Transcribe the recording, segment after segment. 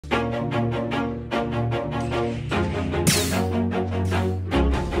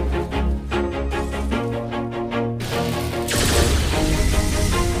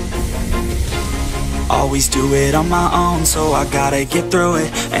always do it on my own, so I gotta get through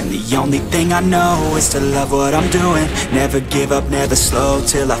it. And the only thing I know is to love what I'm doing. Never give up, never slow,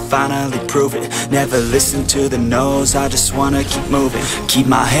 till I finally prove it. Never listen to the no's, I just wanna keep moving. Keep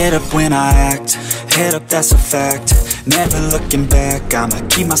my head up when I act, head up, that's a fact. Never looking back, I'ma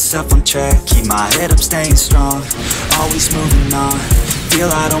keep myself on track. Keep my head up, staying strong, always moving on. Feel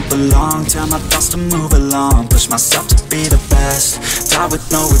I don't belong, tell my thoughts to move along. Push myself to be the best, die with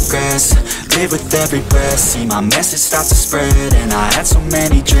no regrets. Live with every breath, see my message start to spread. And I had so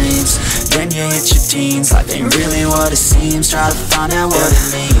many dreams, then you hit your teens. Life ain't really what it seems, try to find out what it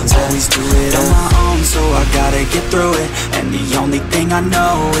means. Always do it on my own, so I gotta get through it. And the only thing I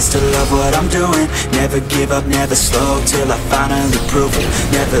know is to love what I'm doing. Never give up, never slow, till I finally prove it.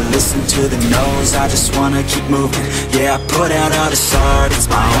 Never listen to the no's, I just wanna keep moving. Yeah, I put out all this art, it's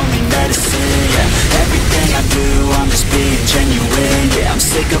my only medicine. Yeah, everything I do, I'm just being genuine. Yeah, I'm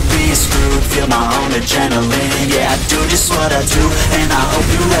sick of being screwed, feel my own adrenaline. Yeah, I do just what I do, and I hope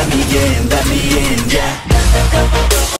you let me in, yeah.